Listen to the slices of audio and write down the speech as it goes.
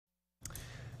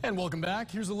And welcome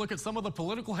back. Here's a look at some of the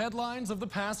political headlines of the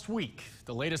past week.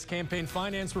 The latest campaign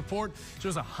finance report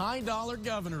shows a high-dollar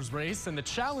governor's race, and the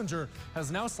challenger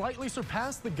has now slightly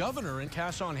surpassed the governor in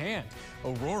cash on hand.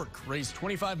 O'Rourke raised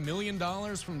 $25 million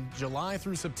from July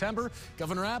through September.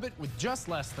 Governor Abbott with just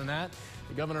less than that.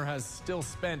 The governor has still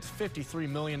spent $53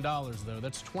 million, though.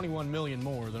 That's $21 million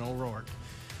more than O'Rourke.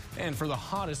 And for the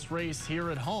hottest race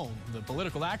here at home, the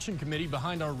Political Action Committee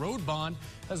behind our road bond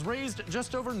has raised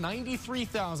just over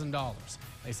 $93,000.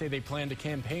 They say they plan to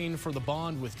campaign for the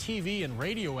bond with TV and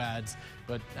radio ads,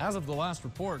 but as of the last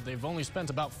report, they've only spent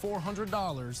about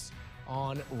 $400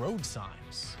 on road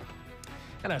signs.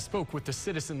 And I spoke with the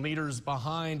citizen leaders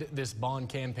behind this bond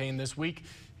campaign this week.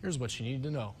 Here's what you need to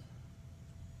know.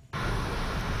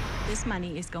 This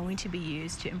money is going to be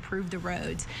used to improve the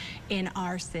roads in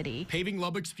our city. Paving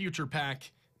Lubbock's Future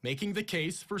PAC, making the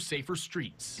case for safer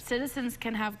streets. Citizens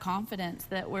can have confidence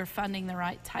that we're funding the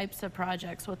right types of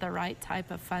projects with the right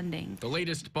type of funding. The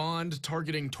latest bond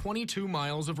targeting 22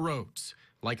 miles of roads,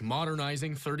 like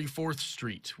modernizing 34th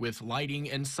Street with lighting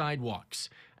and sidewalks,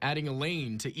 adding a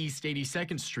lane to East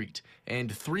 82nd Street,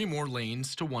 and 3 more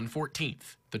lanes to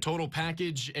 114th. The total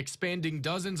package expanding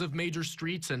dozens of major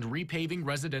streets and repaving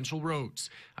residential roads,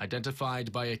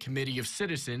 identified by a committee of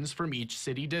citizens from each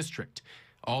city district.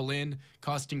 All in,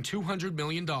 costing $200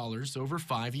 million over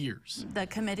 5 years. The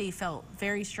committee felt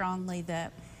very strongly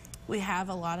that we have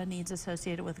a lot of needs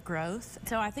associated with growth.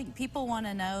 So I think people want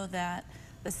to know that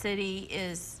the city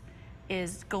is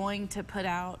going to put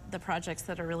out the projects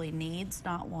that are really needs,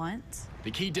 not wants.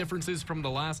 The key differences from the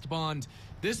last bond: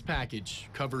 this package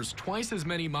covers twice as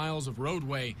many miles of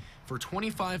roadway for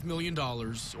 $25 million,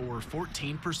 or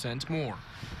 14% more.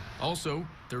 Also,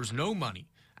 there's no money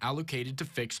allocated to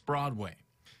fix Broadway,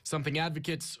 something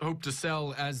advocates hope to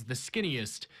sell as the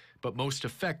skinniest but most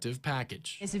effective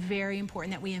package. It's very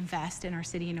important that we invest in our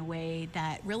city in a way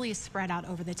that really is spread out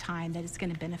over the time that it's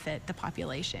going to benefit the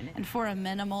population. And for a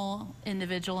minimal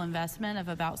individual investment of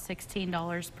about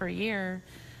 $16 per year,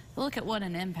 look at what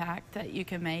an impact that you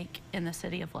can make in the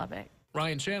city of Lubbock.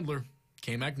 Ryan Chandler,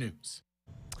 KAMC News.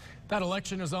 That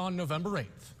election is on November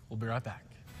 8th. We'll be right back.